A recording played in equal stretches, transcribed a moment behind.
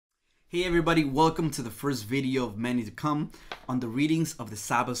Hey everybody, welcome to the first video of many to come on the readings of the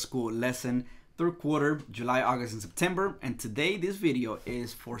Sabbath School lesson, third quarter, July, August, and September. And today this video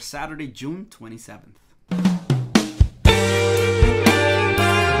is for Saturday, June 27th.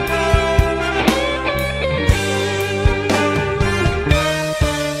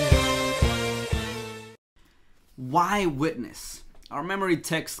 Why witness? Our memory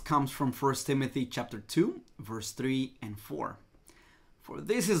text comes from 1 Timothy chapter 2, verse 3 and 4. For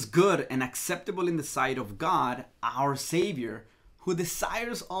this is good and acceptable in the sight of God, our Savior, who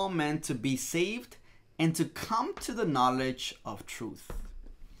desires all men to be saved and to come to the knowledge of truth.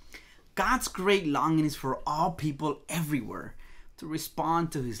 God's great longing is for all people everywhere to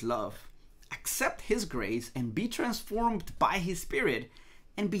respond to His love, accept His grace, and be transformed by His Spirit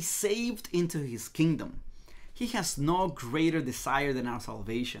and be saved into His kingdom. He has no greater desire than our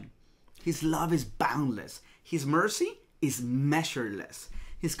salvation. His love is boundless. His mercy is measureless.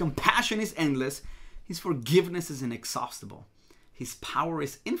 His compassion is endless. His forgiveness is inexhaustible. His power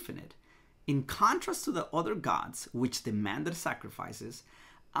is infinite. In contrast to the other gods which demanded sacrifices,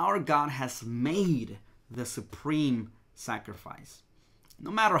 our God has made the supreme sacrifice. No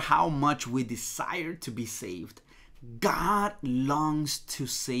matter how much we desire to be saved, God longs to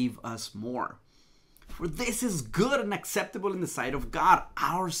save us more. For this is good and acceptable in the sight of God,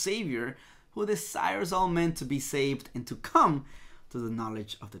 our Savior, who desires all men to be saved and to come to the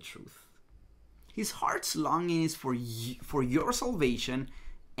knowledge of the truth. His heart's longing is for your salvation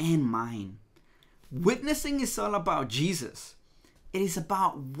and mine. Witnessing is all about Jesus. It is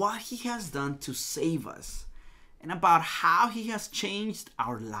about what He has done to save us and about how He has changed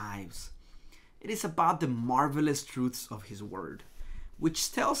our lives. It is about the marvelous truths of His Word,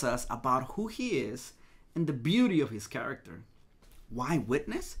 which tells us about who He is and the beauty of His character. Why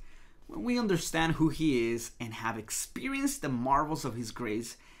witness? When we understand who He is and have experienced the marvels of His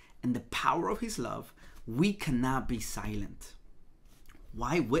grace and the power of His love, we cannot be silent.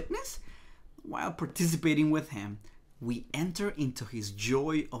 Why witness? While participating with Him, we enter into His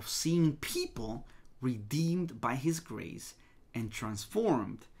joy of seeing people redeemed by His grace and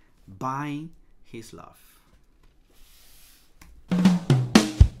transformed by His love.